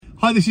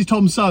Hi, this is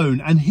Tom Soane,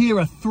 and here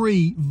are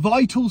 3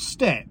 vital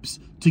steps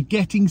to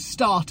getting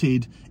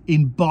started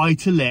in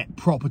buy-to-let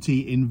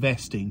property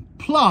investing,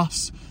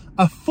 plus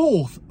a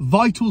 4th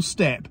vital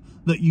step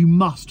that you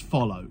must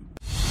follow.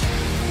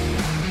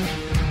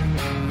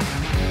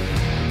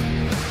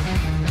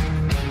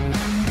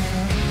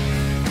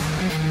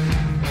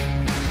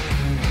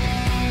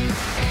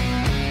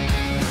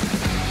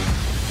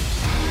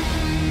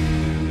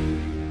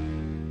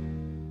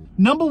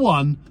 Number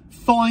 1,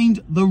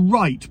 find the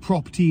right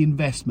property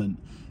investment.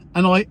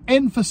 And I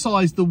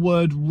emphasize the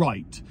word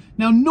right.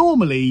 Now,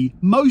 normally,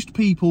 most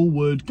people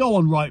would go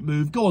on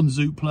Rightmove, go on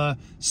Zoopla,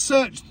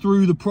 search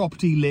through the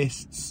property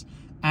lists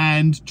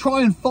and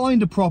try and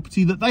find a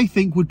property that they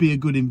think would be a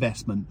good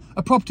investment.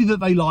 A property that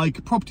they like,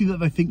 a property that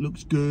they think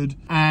looks good.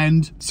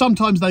 And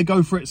sometimes they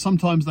go for it,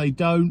 sometimes they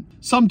don't.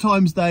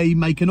 Sometimes they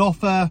make an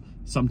offer,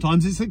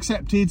 sometimes it's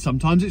accepted,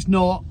 sometimes it's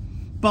not.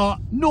 But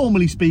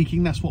normally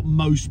speaking, that's what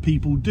most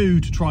people do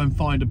to try and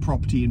find a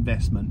property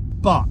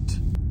investment. But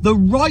the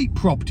right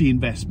property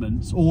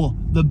investments, or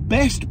the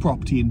best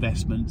property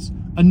investments,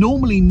 are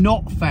normally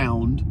not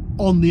found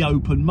on the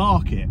open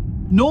market.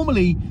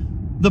 Normally,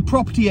 the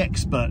property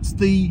experts,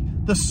 the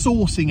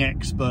sourcing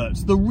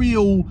experts, the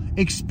real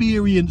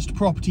experienced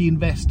property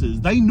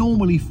investors, they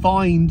normally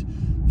find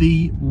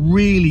the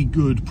really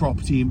good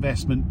property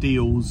investment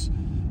deals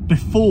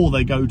before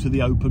they go to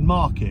the open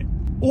market.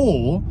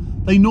 Or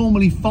they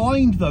normally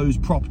find those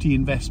property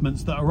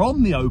investments that are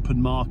on the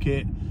open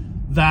market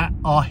that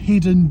are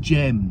hidden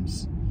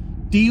gems.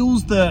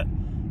 Deals that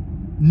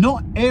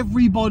not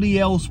everybody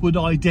else would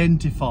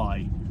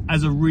identify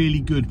as a really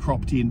good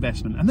property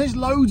investment. And there's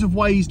loads of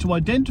ways to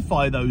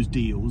identify those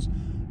deals,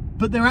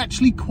 but they're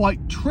actually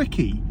quite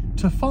tricky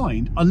to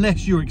find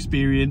unless you're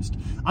experienced,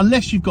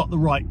 unless you've got the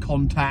right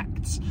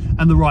contacts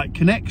and the right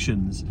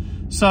connections.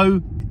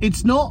 So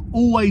it's not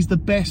always the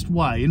best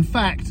way. In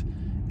fact,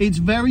 it's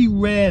very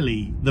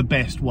rarely the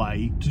best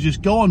way to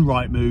just go on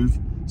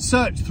Rightmove,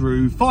 search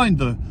through, find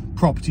the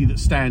property that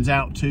stands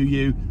out to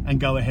you and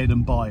go ahead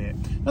and buy it.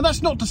 Now,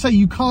 that's not to say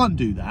you can't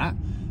do that,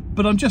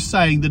 but I'm just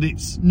saying that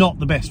it's not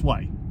the best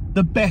way.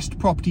 The best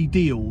property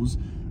deals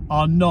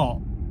are not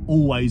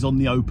always on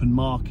the open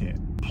market.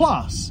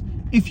 Plus,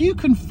 if you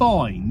can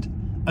find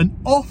an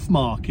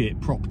off-market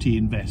property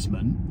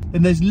investment,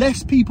 then there's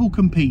less people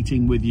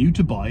competing with you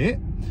to buy it.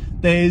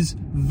 There's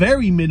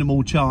very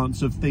minimal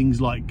chance of things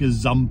like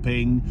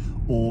gazumping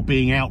or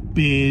being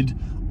outbid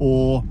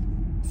or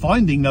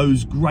finding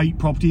those great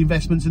property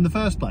investments in the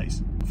first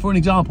place. For an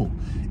example,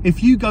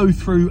 if you go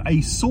through a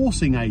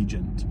sourcing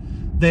agent,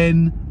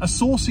 then a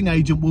sourcing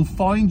agent will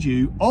find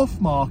you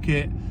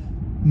off-market,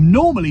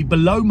 normally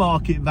below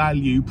market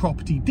value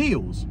property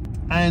deals,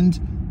 and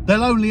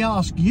they'll only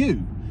ask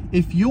you.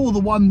 If you're the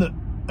one that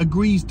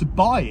agrees to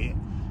buy it,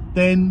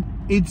 then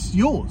it's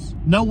yours.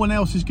 No one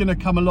else is going to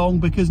come along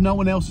because no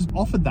one else has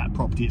offered that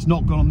property. It's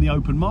not gone on the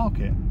open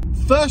market.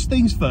 First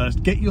things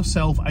first, get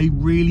yourself a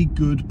really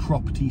good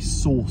property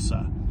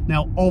sourcer.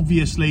 Now,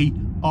 obviously,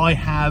 I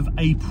have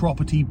a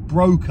property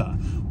broker,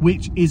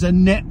 which is a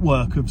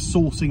network of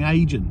sourcing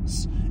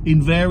agents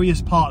in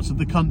various parts of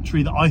the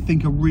country that I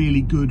think are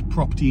really good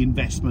property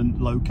investment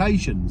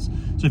locations.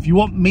 So if you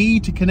want me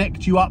to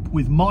connect you up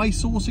with my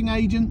sourcing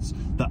agents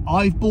that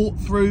I've bought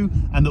through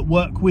and that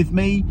work with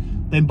me,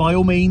 then by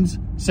all means,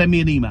 send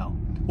me an email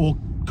or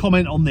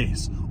comment on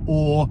this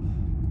or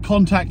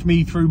contact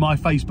me through my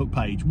Facebook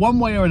page. One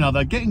way or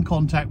another, get in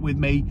contact with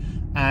me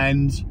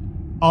and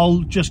I'll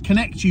just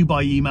connect you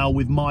by email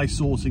with my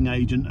sourcing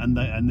agent and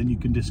then you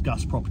can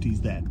discuss properties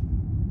there.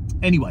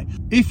 Anyway,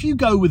 if you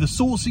go with a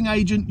sourcing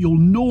agent, you'll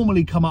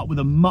normally come up with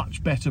a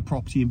much better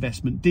property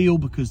investment deal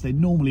because they're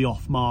normally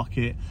off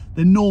market.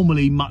 They're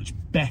normally much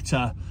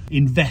better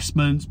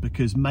investments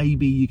because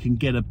maybe you can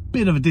get a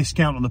bit of a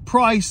discount on the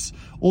price,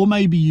 or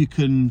maybe you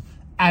can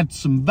add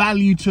some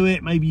value to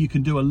it. Maybe you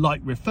can do a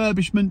light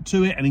refurbishment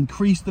to it and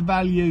increase the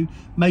value.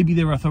 Maybe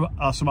there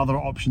are some other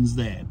options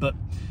there. But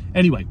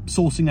anyway,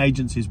 sourcing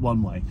agents is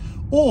one way.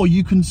 Or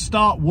you can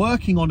start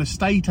working on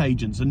estate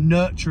agents and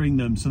nurturing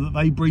them so that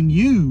they bring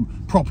you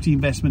property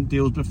investment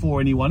deals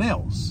before anyone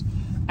else.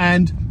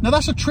 And now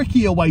that's a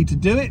trickier way to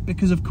do it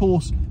because, of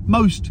course,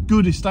 most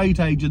good estate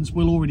agents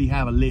will already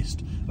have a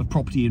list of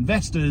property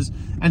investors,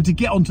 and to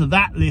get onto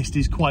that list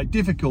is quite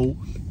difficult,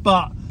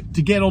 but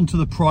to get onto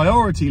the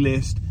priority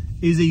list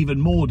is even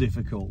more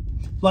difficult.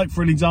 Like,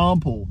 for an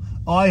example,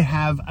 I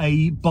have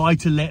a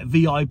buy-to-let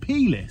VIP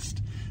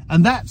list,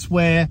 and that's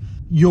where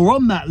you're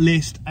on that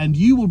list and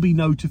you will be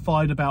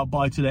notified about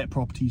buy-to-let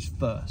properties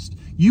first.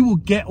 You will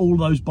get all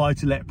those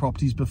buy-to-let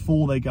properties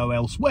before they go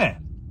elsewhere.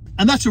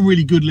 And that's a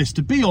really good list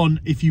to be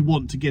on if you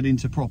want to get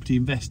into property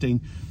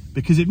investing,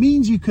 because it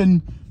means you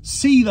can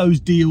see those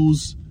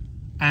deals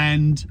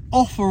and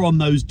offer on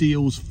those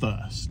deals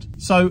first.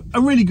 So a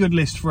really good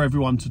list for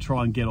everyone to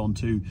try and get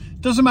onto.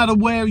 Doesn't matter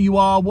where you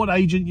are, what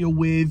agent you're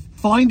with,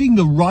 finding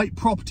the right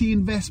property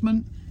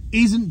investment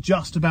isn't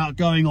just about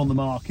going on the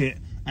market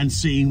and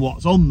seeing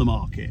what's on the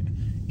market.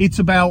 It's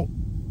about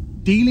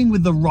dealing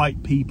with the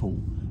right people,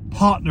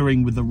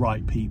 partnering with the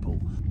right people,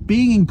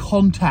 being in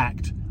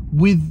contact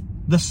with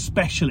the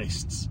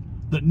specialists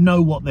that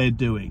know what they're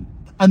doing.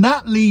 And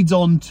that leads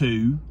on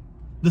to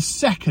the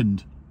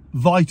second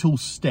vital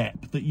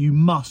step that you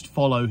must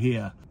follow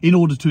here in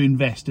order to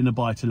invest in a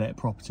buy-to-let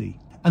property.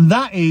 And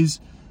that is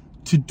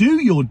to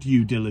do your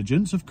due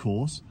diligence, of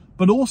course,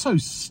 but also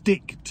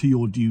stick to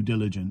your due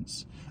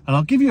diligence. And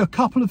I'll give you a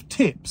couple of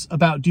tips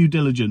about due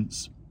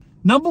diligence.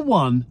 Number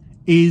one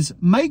is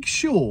make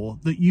sure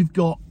that you've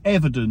got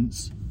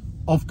evidence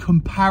of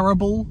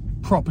comparable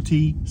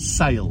property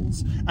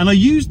sales. And I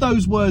use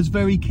those words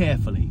very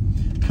carefully.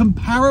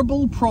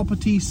 Comparable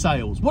property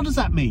sales. What does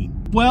that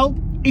mean? Well,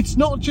 it's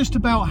not just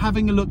about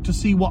having a look to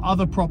see what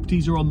other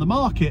properties are on the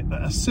market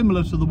that are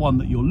similar to the one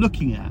that you're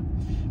looking at.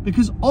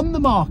 Because on the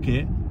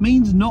market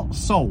means not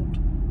sold.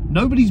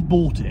 Nobody's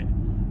bought it.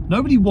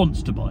 Nobody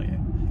wants to buy it.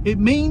 It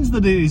means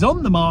that it is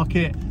on the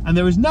market and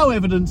there is no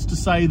evidence to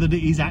say that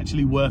it is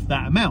actually worth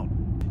that amount.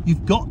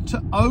 You've got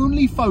to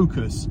only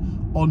focus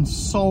on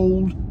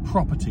sold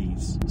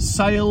properties.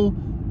 Sale,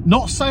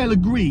 not sale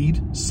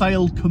agreed,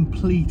 sale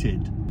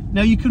completed.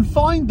 Now you can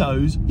find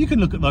those, you can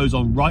look at those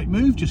on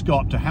Rightmove, just go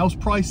up to house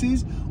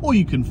prices, or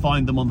you can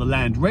find them on the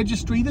land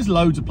registry. There's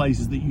loads of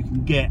places that you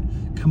can get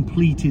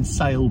completed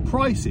sale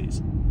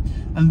prices.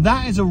 And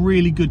that is a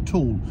really good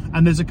tool,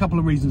 and there's a couple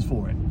of reasons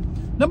for it.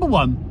 Number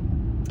one,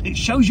 it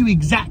shows you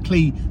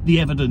exactly the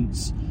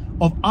evidence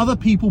of other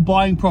people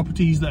buying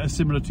properties that are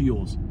similar to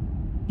yours.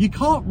 You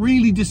can't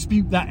really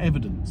dispute that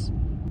evidence.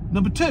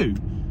 Number two,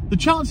 the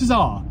chances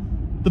are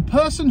the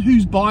person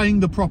who's buying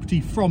the property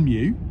from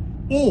you,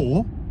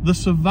 or the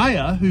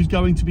surveyor who's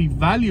going to be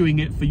valuing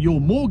it for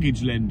your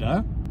mortgage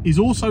lender, is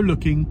also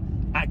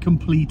looking at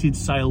completed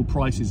sale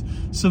prices.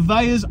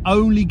 Surveyors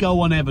only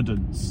go on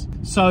evidence.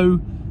 So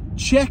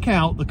check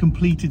out the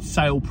completed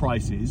sale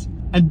prices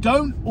and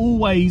don't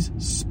always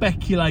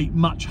speculate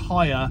much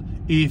higher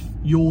if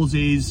yours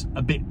is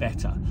a bit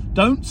better.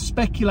 Don't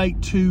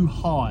speculate too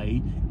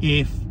high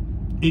if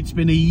it's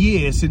been a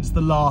year since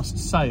the last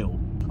sale.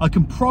 I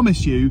can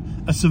promise you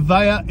a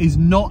surveyor is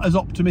not as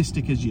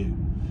optimistic as you.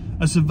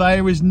 A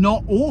surveyor is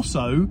not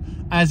also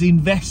as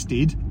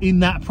invested in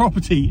that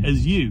property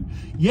as you.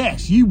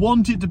 Yes, you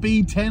want it to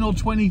be 10 or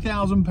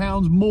 20,000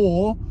 pounds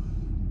more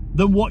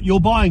than what you're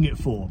buying it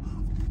for.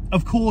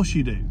 Of course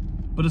you do.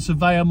 But a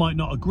surveyor might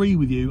not agree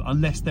with you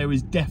unless there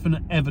is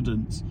definite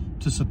evidence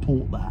to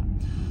support that.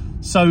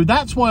 So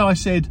that's why I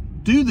said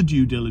do the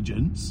due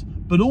diligence,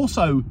 but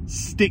also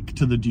stick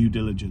to the due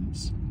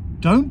diligence.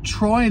 Don't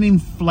try and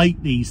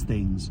inflate these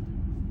things.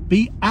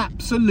 Be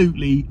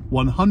absolutely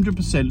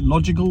 100%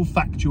 logical,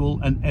 factual,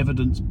 and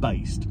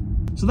evidence-based.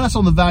 So that's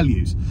on the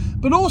values.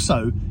 But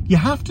also, you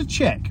have to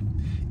check.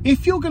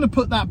 If you're going to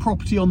put that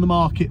property on the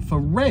market for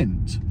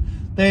rent,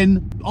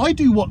 then I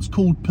do what's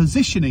called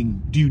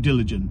positioning due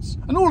diligence.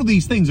 And all of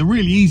these things are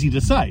really easy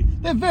to say.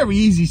 They're very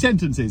easy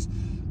sentences.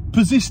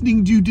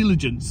 Positioning due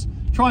diligence.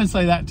 Try and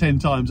say that 10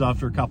 times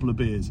after a couple of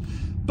beers.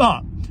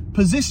 But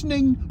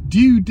positioning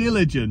due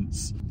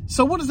diligence.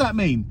 So what does that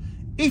mean?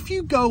 If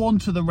you go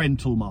onto the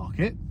rental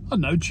market, I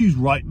don't know, choose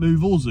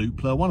Rightmove or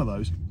Zoopla, one of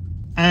those,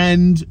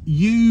 and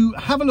you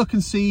have a look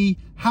and see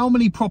how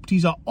many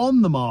properties are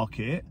on the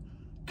market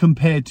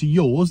compared to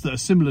yours that are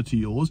similar to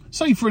yours.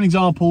 Say, for an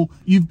example,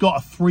 you've got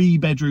a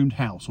 3-bedroomed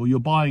house, or you're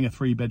buying a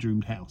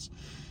 3-bedroomed house.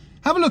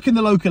 Have a look in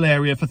the local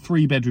area for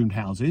 3-bedroomed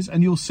houses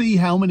and you'll see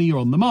how many are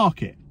on the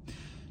market.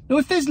 Now,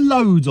 if there's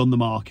loads on the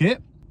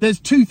market, there's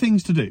 2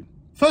 things to do.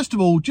 First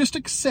of all, just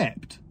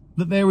accept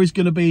that there is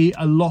going to be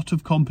a lot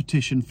of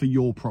competition for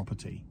your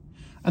property.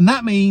 And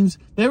that means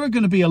there are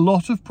going to be a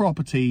lot of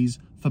properties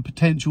for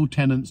potential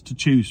tenants to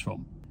choose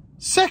from.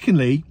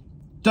 Secondly,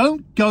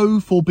 don't go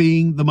for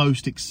being the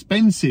most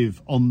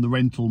expensive on the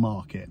rental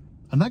market.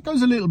 And that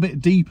goes a little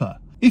bit deeper.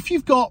 If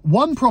you've got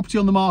one property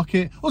on the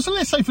market, or so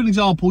let's say for an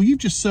example, you've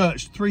just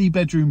searched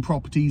 3-bedroom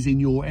properties in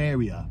your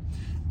area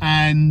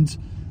and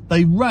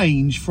they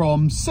range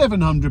from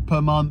 700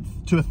 per month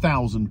to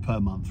 1,000 per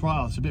month,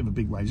 right? That's a bit of a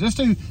big range. Let's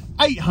do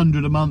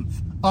 800 a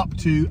month up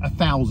to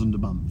 1,000 a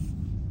month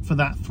for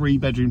that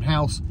 3-bedroom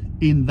house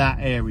in that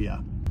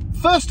area.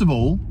 First of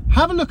all,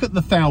 have a look at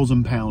the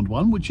 £1,000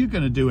 one, which you're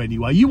going to do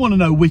anyway. You want to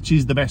know which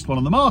is the best one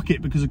on the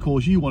market because, of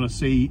course, you want to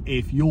see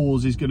if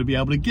yours is going to be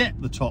able to get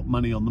the top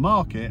money on the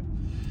market.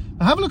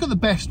 Now, have a look at the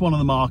best one on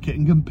the market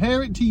and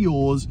compare it to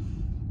yours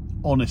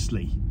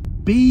honestly.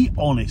 Be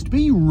honest,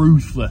 be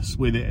ruthless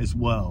with it as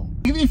well.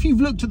 If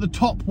you've looked at the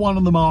top one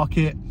on the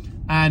market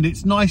and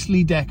it's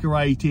nicely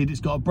decorated,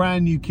 it's got a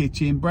brand new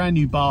kitchen, brand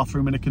new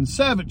bathroom and a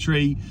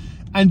conservatory,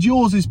 and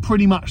yours is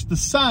pretty much the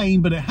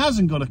same, but it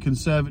hasn't got a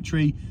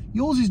conservatory,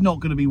 yours is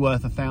not going to be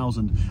worth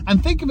 1,000.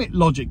 And think of it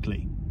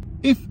logically.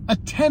 If a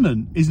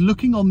tenant is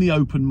looking on the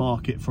open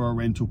market for a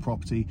rental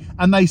property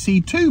and they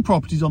see 2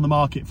 properties on the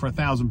market for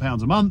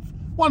 £1,000 a month,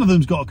 one of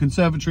them's got a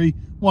conservatory,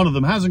 one of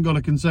them hasn't got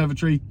a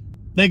conservatory,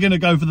 they're going to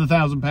go for the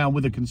 £1,000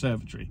 with a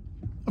conservatory.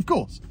 Of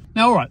course.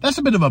 Now, all right, that's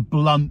a bit of a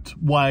blunt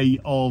way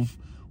of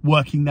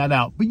working that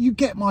out, but you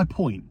get my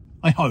point.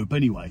 I hope,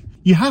 anyway.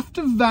 You have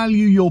to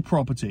value your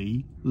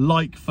property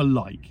like for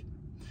like.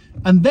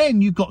 And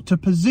then you've got to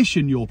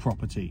position your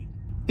property.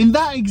 In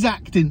that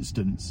exact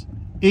instance,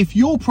 if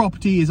your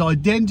property is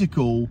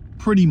identical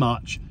pretty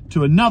much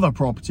to another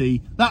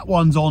property, that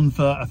one's on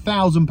for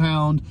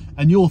 £1,000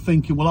 and you're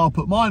thinking, well, I'll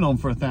put mine on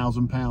for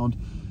 £1,000,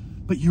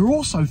 but you're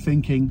also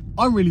thinking,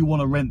 I really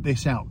want to rent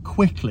this out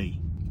quickly.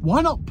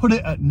 Why not put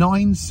it at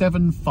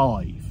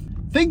 975?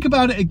 Think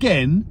about it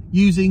again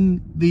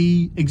using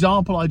the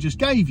example I just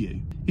gave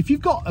you. If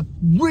you've got a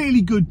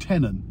really good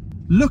tenant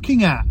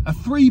looking at a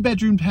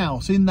 3-bedroomed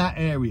house in that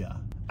area,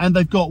 and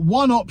they've got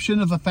one option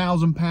of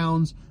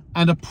 £1,000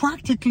 and a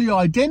practically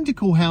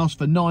identical house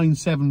for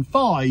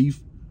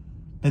 975,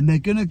 then they're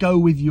going to go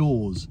with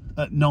yours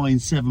at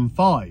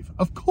 975.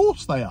 Of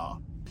course they are.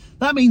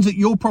 That means that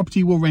your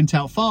property will rent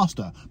out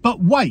faster. But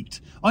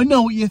wait, I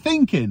know what you're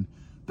thinking.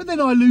 But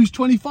then I lose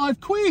 25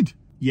 quid.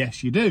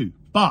 Yes, you do.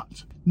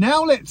 But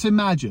now let's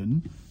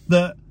imagine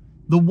that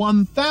the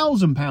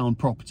 £1,000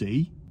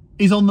 property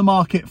is on the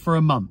market for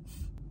a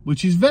month,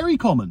 which is very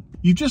common.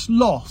 You've just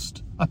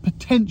lost a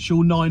potential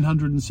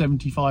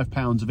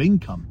 £975 of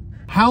income.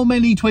 How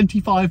many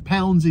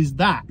 £25 is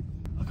that?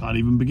 I can't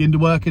even begin to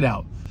work it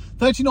out.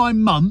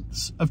 39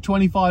 months of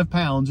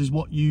 £25 is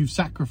what you've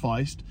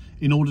sacrificed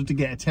in order to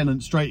get a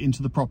tenant straight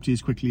into the property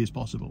as quickly as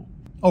possible.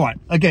 All right,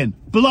 again,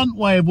 blunt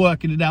way of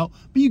working it out,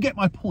 but you get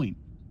my point.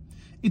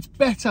 It's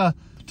better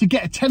to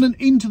get a tenant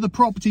into the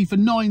property for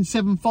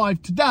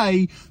 975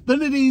 today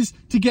than it is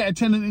to get a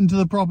tenant into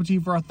the property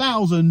for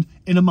 1,000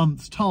 in a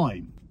month's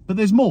time. But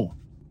there's more.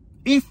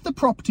 If the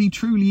property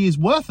truly is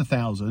worth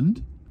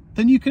 1,000,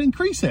 then you can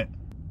increase it.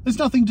 There's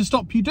nothing to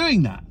stop you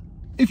doing that.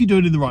 If you do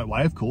it in the right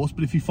way, of course,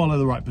 but if you follow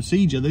the right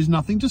procedure, there's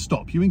nothing to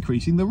stop you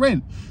increasing the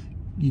rent.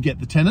 You get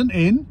the tenant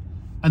in,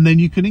 and then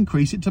you can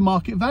increase it to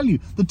market value.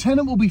 The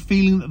tenant will be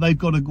feeling that they've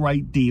got a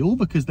great deal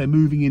because they're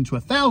moving into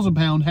a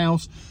 £1,000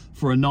 house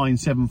for a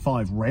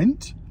 975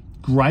 rent.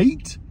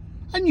 Great.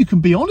 And you can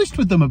be honest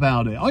with them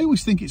about it. I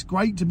always think it's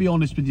great to be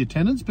honest with your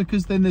tenants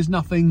because then there's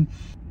nothing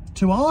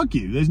to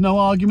argue. There's no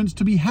arguments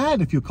to be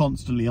had if you're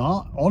constantly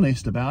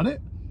honest about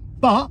it.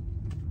 But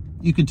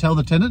you can tell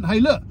the tenant, hey,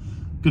 look,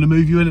 going to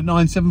move you in at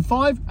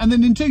 975, and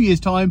then in 2 years'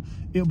 time,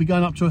 it'll be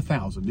going up to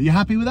 1,000. Are you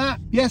happy with that?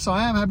 Yes,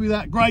 I am happy with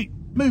that. Great.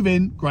 Move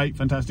in. Great.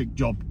 Fantastic.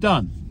 Job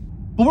done.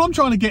 But what I'm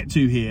trying to get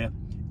to here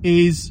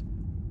is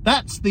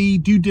that's the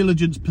due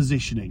diligence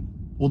positioning,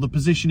 or the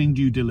positioning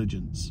due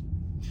diligence.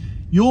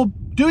 You're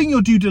doing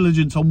your due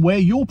diligence on where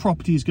your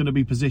property is going to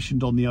be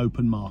positioned on the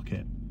open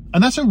market.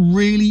 And that's a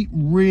really,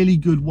 really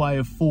good way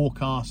of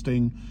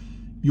forecasting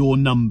your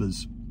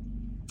numbers.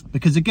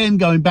 Because again,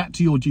 going back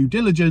to your due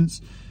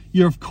diligence,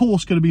 you're of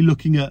course going to be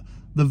looking at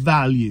the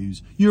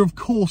values. You're of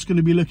course going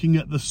to be looking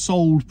at the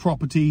sold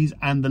properties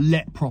and the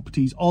let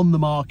properties on the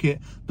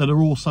market that are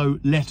also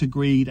let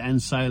agreed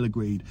and sale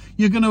agreed.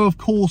 You're going to of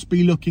course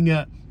be looking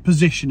at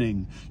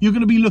positioning. You're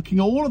going to be looking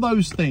at all of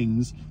those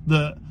things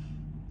that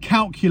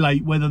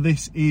calculate whether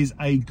this is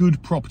a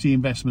good property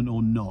investment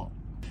or not.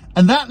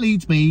 And that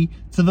leads me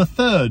to the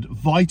third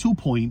vital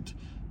point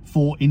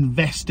for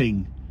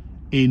investing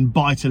in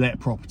buy-to-let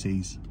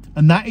properties.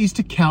 And that is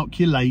to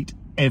calculate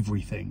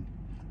everything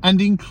and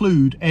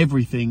include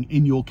everything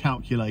in your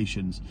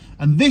calculations.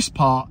 And this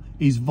part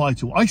is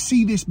vital. I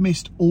see this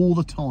missed all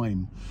the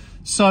time.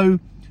 So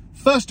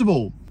first of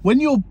all, when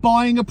you're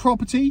buying a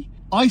property,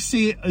 I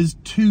see it as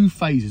two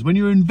phases. When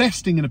you're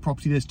investing in a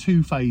property, there's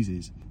two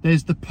phases.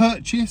 There's the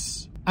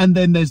purchase and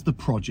then there's the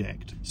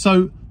project.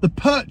 So the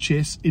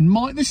purchase,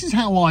 this is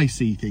how I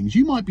see things.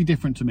 You might be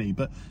different to me,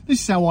 but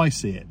this is how I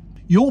see it.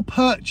 Your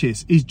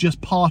purchase is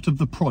just part of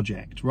the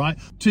project, right?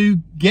 To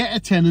get a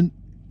tenant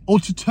or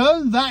to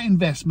turn that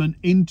investment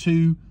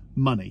into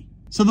money.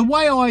 So the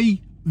way I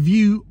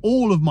view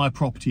all of my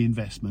property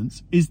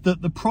investments is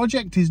that the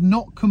project is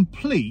not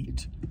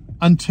complete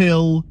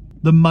until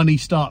the money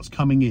starts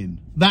coming in.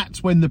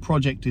 That's when the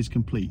project is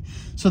complete.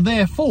 So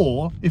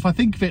therefore, if I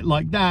think of it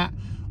like that,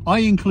 I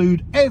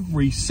include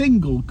every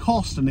single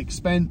cost and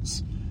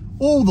expense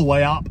all the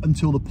way up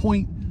until the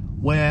point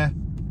where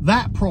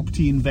that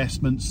property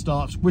investment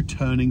starts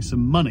returning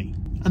some money.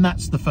 And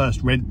that's the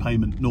first rent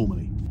payment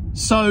normally.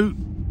 So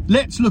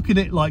let's look at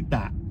it like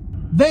that.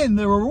 Then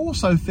there are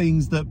also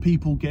things that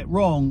people get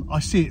wrong. I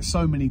see it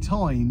so many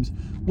times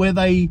where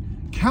they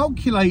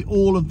calculate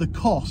all of the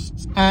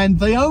costs and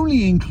they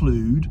only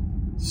include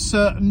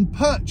certain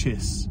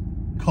purchase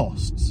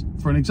costs.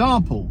 For an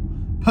example,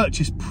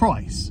 purchase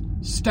price,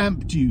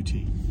 stamp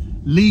duty,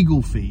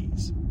 legal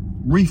fees,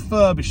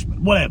 refurbishment,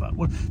 whatever.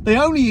 They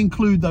only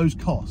include those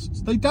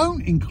costs. They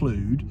don't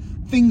include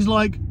things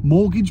like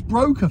mortgage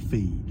broker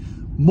fee,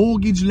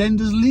 mortgage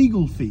lender's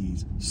legal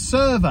fees,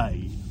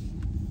 survey.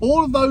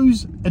 All of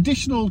those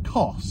additional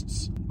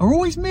costs are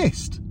always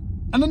missed,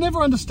 and I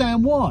never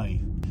understand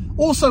why.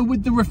 Also,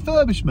 with the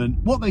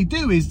refurbishment, what they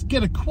do is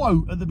get a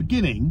quote at the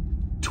beginning,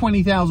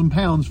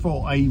 £20,000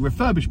 for a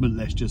refurbishment,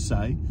 let's just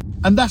say,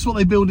 and that's what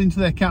they build into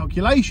their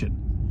calculation.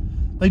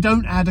 They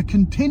don't add a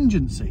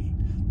contingency.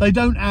 They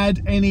don't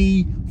add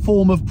any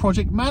form of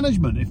project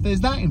management if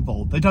there's that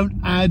involved. They don't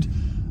add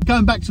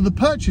Going back to the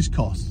purchase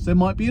costs, there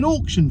might be an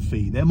auction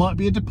fee, there might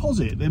be a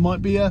deposit, there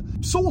might be a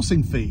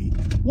sourcing fee,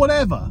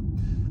 whatever.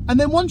 And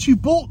then once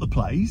you've bought the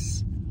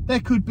place, there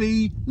could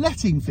be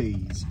letting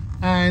fees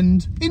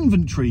and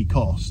inventory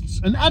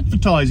costs and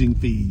advertising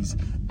fees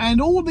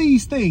and all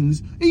these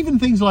things, even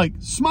things like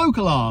smoke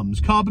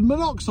alarms, carbon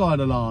monoxide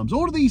alarms,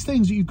 all of these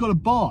things that you've got to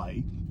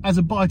buy as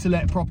a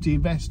buy-to-let property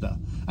investor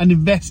and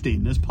invest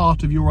in as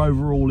part of your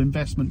overall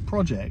investment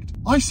project.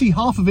 I see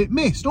half of it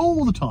missed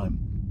all the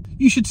time.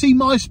 You should see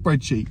my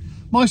spreadsheet.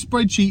 My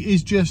spreadsheet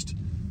is just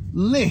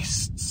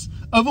lists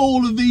of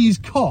all of these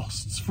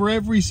costs for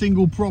every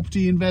single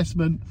property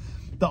investment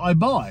that I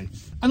buy.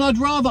 And I'd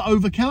rather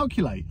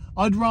overcalculate.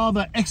 I'd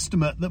rather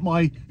estimate that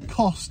my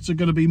costs are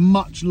going to be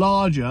much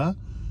larger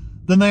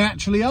than they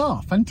actually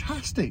are.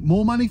 Fantastic,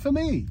 more money for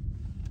me.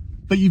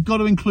 But you've got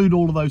to include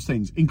all of those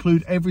things.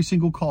 Include every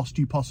single cost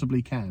you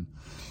possibly can.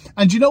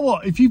 And you know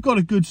what? If you've got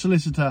a good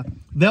solicitor,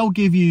 they'll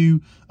give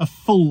you a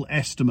full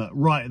estimate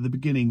right at the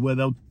beginning where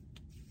they'll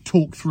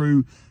talk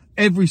through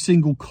every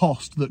single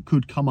cost that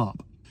could come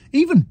up.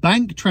 Even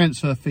bank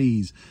transfer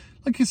fees.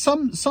 Like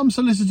some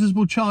solicitors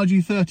will charge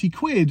you 30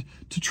 quid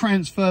to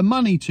transfer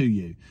money to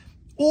you.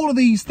 All of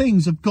these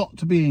things have got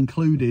to be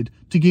included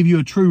to give you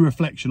a true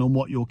reflection on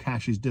what your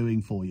cash is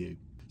doing for you.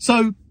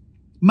 So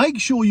make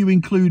sure you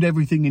include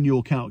everything in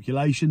your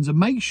calculations and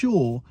make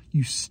sure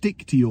you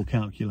stick to your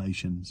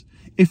calculations.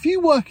 If you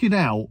work it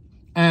out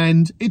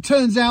and it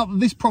turns out that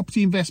this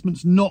property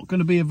investment's not going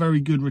to be a very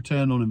good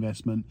return on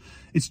investment,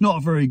 it's not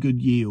a very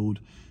good yield,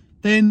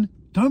 then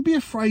don't be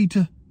afraid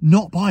to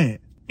not buy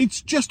it.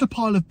 It's just a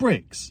pile of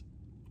bricks.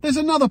 There's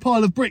another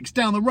pile of bricks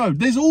down the road.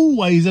 There's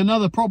always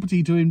another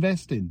property to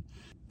invest in.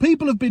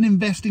 People have been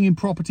investing in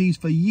properties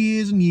for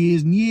years and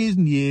years and years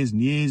and years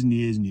and years and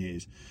years and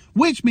years,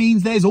 which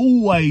means there's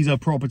always a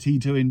property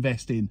to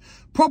invest in.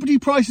 Property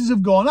prices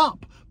have gone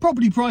up.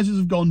 Property prices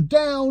have gone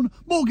down.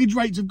 Mortgage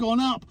rates have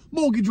gone up.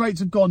 Mortgage rates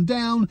have gone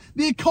down.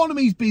 The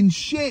economy's been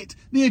shit.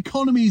 The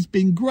economy's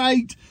been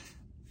great.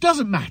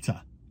 Doesn't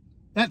matter.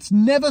 That's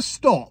never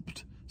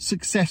stopped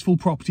successful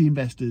property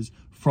investors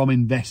from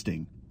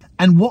investing.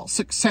 And what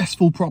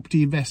successful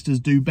property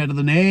investors do better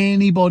than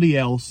anybody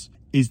else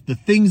is the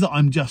things that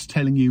I'm just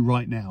telling you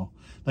right now.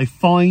 They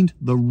find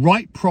the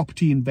right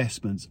property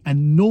investments,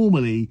 and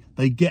normally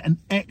they get an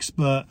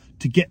expert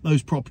to get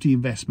those property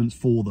investments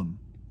for them.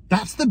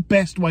 That's the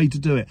best way to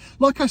do it.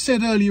 Like I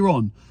said earlier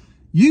on,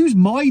 use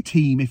my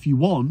team if you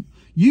want.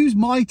 Use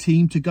my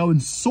team to go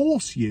and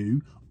source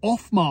you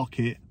off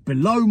market,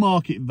 below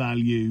market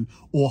value,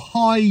 or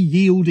high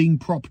yielding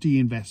property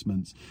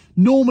investments.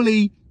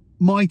 Normally,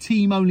 my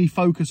team only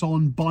focus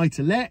on buy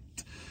to let,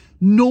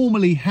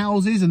 normally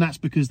houses, and that's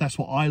because that's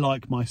what I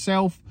like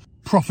myself.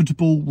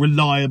 Profitable,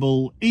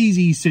 reliable,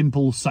 easy,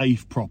 simple,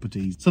 safe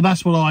properties. So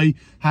that's what I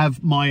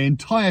have my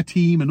entire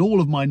team and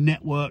all of my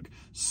network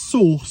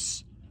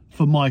source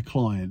for my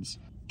clients.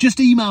 Just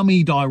email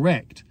me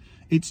direct.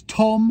 It's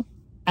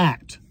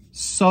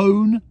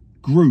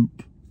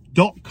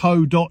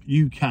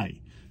tom@sohngroup.co.uk.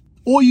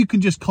 Or you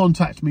can just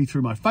contact me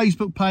through my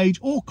Facebook page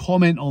or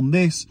comment on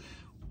this.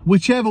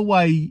 Whichever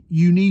way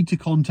you need to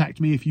contact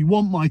me, if you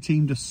want my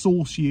team to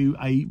source you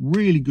a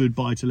really good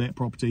buy-to-let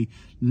property,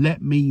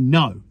 let me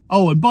know.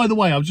 Oh, and by the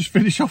way, I'll just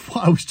finish off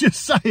what I was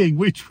just saying,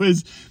 which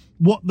was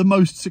what the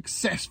most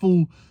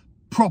successful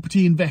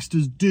property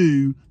investors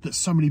do that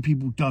so many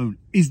people don't,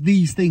 is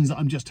these things that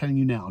I'm just telling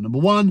you now. Number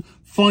one,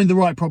 find the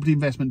right property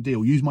investment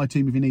deal. Use my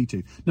team if you need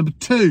to. Number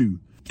two,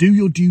 do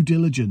your due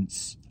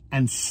diligence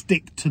and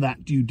stick to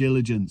that due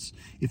diligence.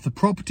 If the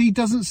property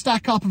doesn't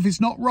stack up, if it's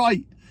not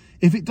right,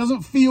 if it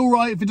doesn't feel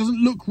right, if it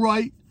doesn't look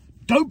right,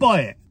 don't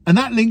buy it. And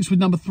that links with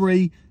number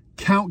three,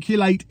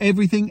 calculate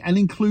everything and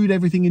include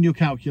everything in your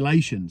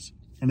calculations.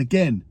 And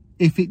again,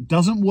 if it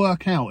doesn't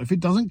work out, if it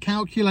doesn't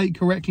calculate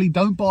correctly,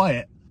 don't buy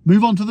it.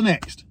 Move on to the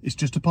next. It's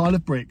just a pile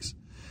of bricks.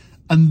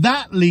 And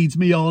that leads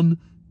me on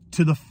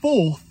to the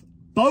fourth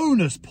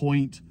bonus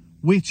point,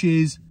 which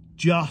is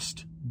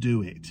just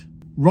do it.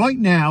 Right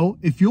now,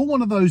 if you're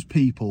one of those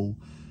people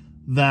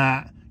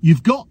that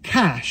you've got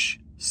cash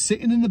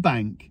sitting in the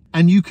bank,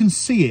 and you can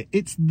see it,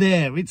 it's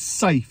there, it's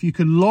safe. You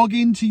can log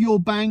into your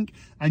bank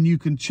and you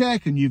can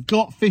check and you've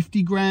got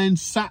 50 grand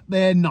sat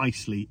there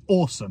nicely.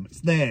 Awesome,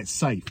 it's there, it's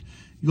safe.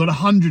 You've got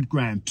 100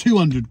 grand,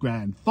 200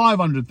 grand,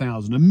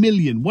 500,000, a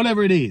million,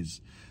 whatever it is.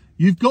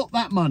 You've got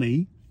that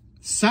money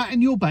sat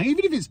in your bank,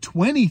 even if it's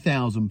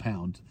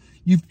 £20,000,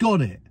 you've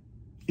got it.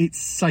 It's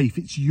safe,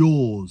 it's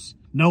yours.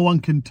 No one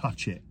can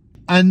touch it.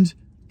 And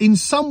in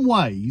some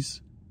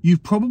ways,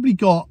 you've probably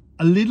got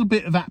a little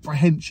bit of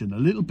apprehension, a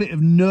little bit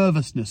of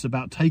nervousness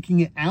about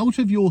taking it out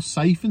of your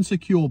safe and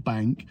secure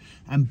bank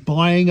and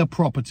buying a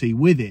property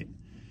with it.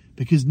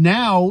 Because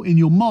now in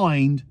your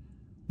mind,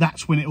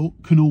 that's when it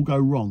can all go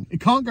wrong. It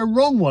can't go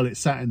wrong while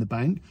it's sat in the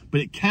bank, but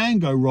it can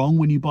go wrong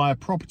when you buy a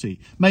property.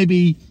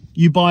 Maybe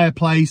you buy a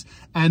place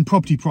and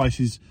property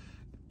prices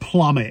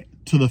plummet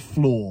to the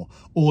floor,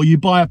 or you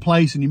buy a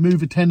place and you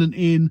move a tenant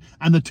in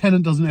and the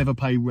tenant doesn't ever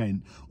pay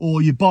rent,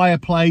 or you buy a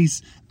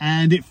place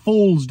and it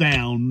falls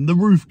down, the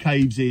roof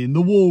caves in,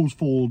 the walls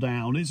fall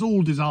down. It's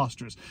all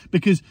disastrous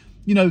because,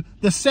 you know,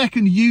 the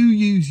second you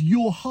use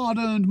your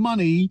hard-earned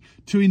money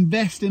to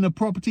invest in a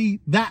property,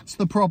 that's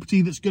the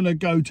property that's going to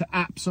go to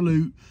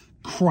absolute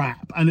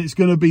crap, and it's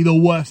going to be the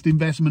worst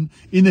investment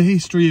in the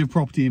history of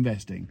property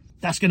investing.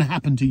 That's going to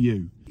happen to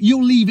you.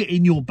 You'll leave it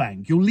in your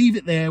bank. You'll leave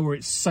it there where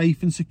it's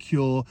safe and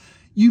secure.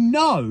 You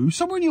know,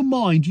 somewhere in your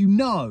mind, you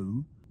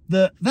know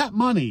that that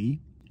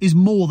money is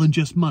more than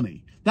just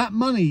money. That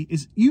money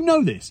is, you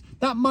know this,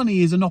 that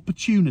money is an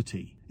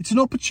opportunity. It's an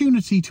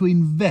opportunity to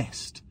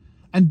invest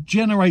and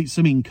generate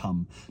some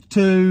income,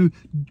 to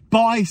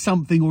buy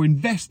something or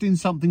invest in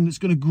something that's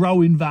going to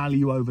grow in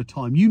value over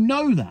time. You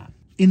know that.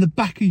 In the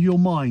back of your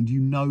mind,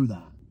 you know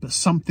that. But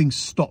something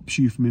stops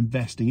you from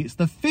investing. It's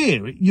the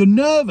fear. You're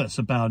nervous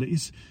about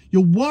it.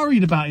 You're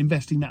worried about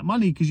investing that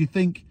money because you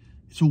think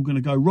it's all going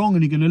to go wrong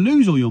and you're going to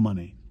lose all your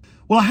money.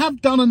 Well, I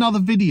have done another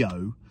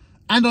video,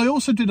 and I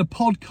also did a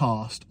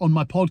podcast on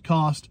my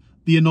podcast,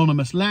 The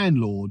Anonymous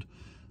Landlord,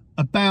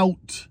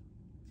 about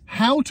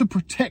how to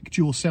protect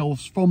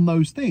yourselves from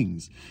those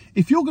things.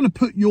 If you're going to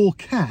put your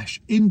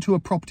cash into a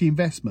property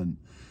investment,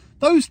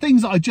 those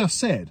things that I just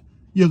said,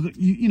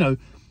 you know,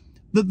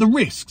 the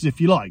risks,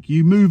 if you like,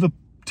 you move a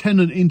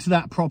tenant into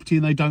that property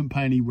and they don't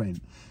pay any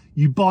rent.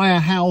 You buy a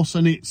house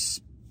and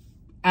it's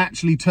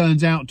actually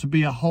turns out to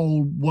be a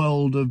whole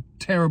world of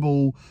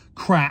terrible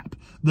crap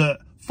that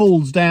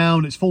falls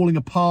down, it's falling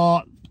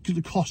apart,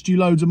 could cost you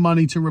loads of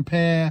money to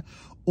repair,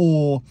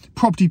 or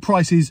property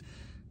prices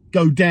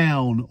go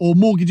down, or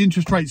mortgage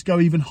interest rates go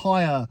even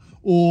higher,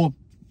 or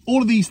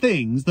all of these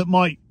things that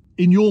might,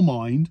 in your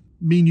mind,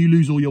 mean you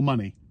lose all your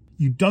money.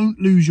 You don't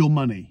lose your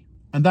money.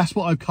 And that's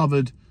what I've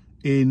covered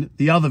in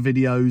the other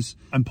videos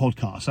and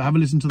podcasts. So have a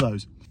listen to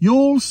those.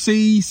 You'll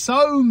see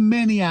so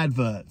many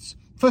adverts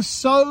for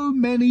so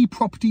many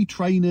property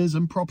trainers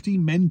and property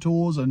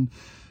mentors and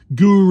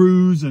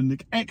gurus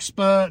and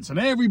experts and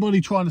everybody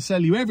trying to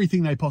sell you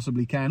everything they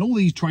possibly can. All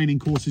these training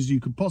courses you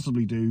could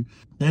possibly do.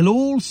 They'll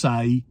all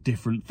say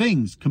different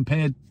things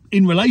compared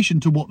in relation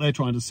to what they're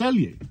trying to sell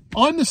you.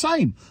 I'm the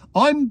same.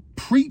 I'm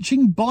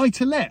preaching buy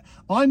to let.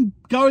 I'm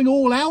going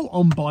all out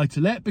on buy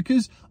to let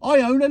because I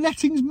own a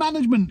lettings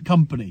management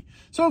company.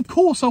 So of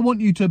course I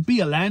want you to be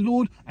a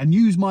landlord and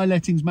use my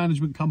lettings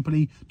management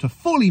company to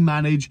fully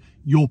manage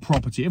your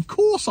property. Of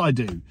course I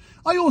do.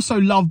 I also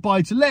love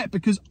buy to let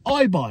because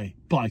I buy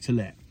to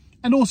let.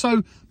 And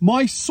also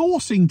my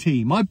sourcing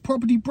team, my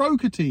property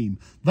broker team,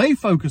 they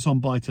focus on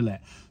buy to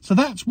let. So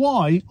that's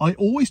why I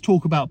always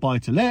talk about buy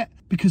to let,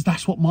 because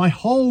that's what my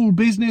whole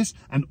business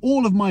and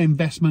all of my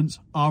investments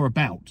are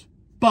about.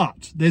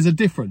 But there's a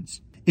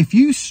difference. If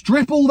you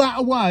strip all that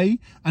away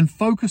and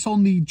focus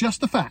on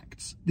just the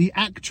facts, the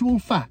actual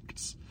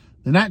facts,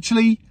 then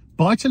actually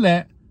buy to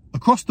let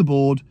across the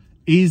board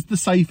is the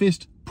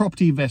safest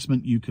property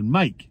investment you can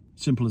make.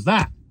 Simple as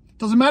that.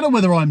 Doesn't matter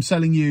whether I'm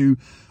selling you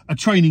a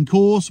training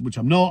course, which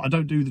I'm not, I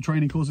don't do the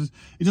training courses.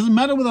 It doesn't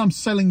matter whether I'm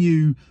selling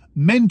you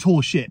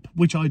mentorship,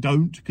 which I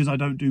don't, because I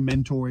don't do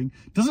mentoring.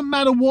 Doesn't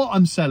matter what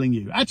I'm selling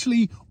you.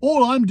 Actually,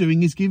 all I'm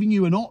doing is giving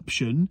you an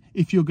option.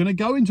 If you're going to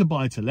go into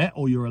buy to let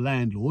or you're a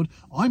landlord,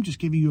 I'm just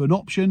giving you an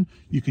option.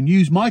 You can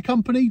use my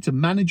company to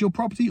manage your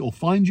property or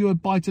find you a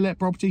buy to let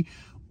property,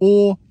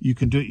 or you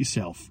can do it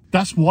yourself.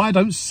 That's why I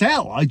don't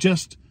sell. I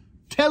just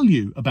tell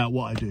you about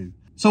what I do.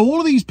 So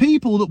all of these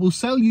people that will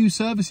sell you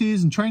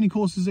services and training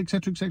courses,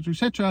 etc., etc.,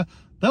 etc.,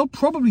 they'll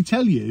probably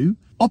tell you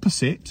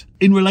opposite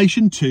in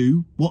relation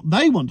to what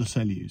they want to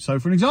sell you. So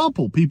for an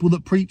example, people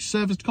that preach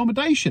serviced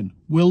accommodation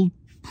will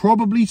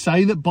probably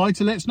say that buy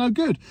to let's no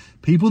good.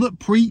 People that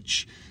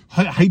preach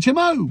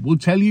HMO will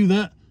tell you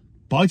that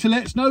buy to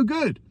let's no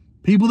good.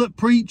 People that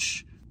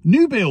preach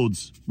new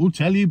builds will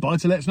tell you buy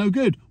to let's no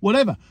good.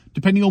 Whatever,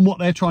 depending on what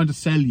they're trying to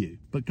sell you.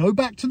 But go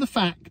back to the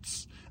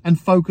facts and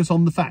focus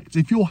on the facts.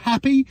 If you're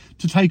happy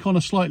to take on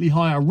a slightly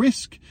higher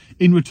risk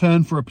in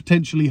return for a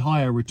potentially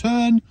higher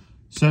return,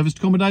 serviced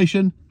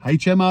accommodation,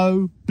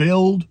 HMO,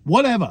 build,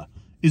 whatever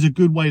is a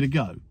good way to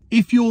go.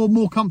 If you're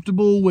more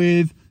comfortable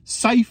with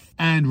safe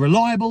and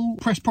reliable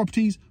press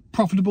properties,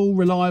 profitable,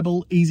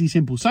 reliable, easy,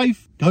 simple,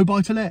 safe, go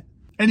buy to let.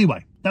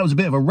 Anyway, that was a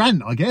bit of a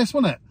rant, I guess,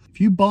 wasn't it? If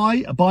you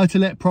buy a buy to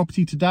let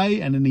property today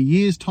and in a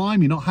year's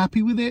time you're not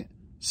happy with it,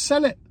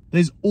 sell it.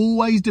 There's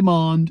always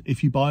demand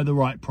if you buy the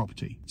right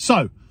property.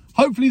 So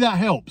hopefully that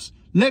helps.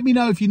 Let me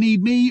know if you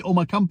need me or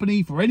my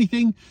company for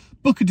anything.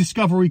 Book a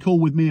discovery call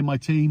with me and my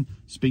team.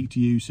 Speak to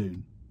you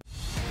soon.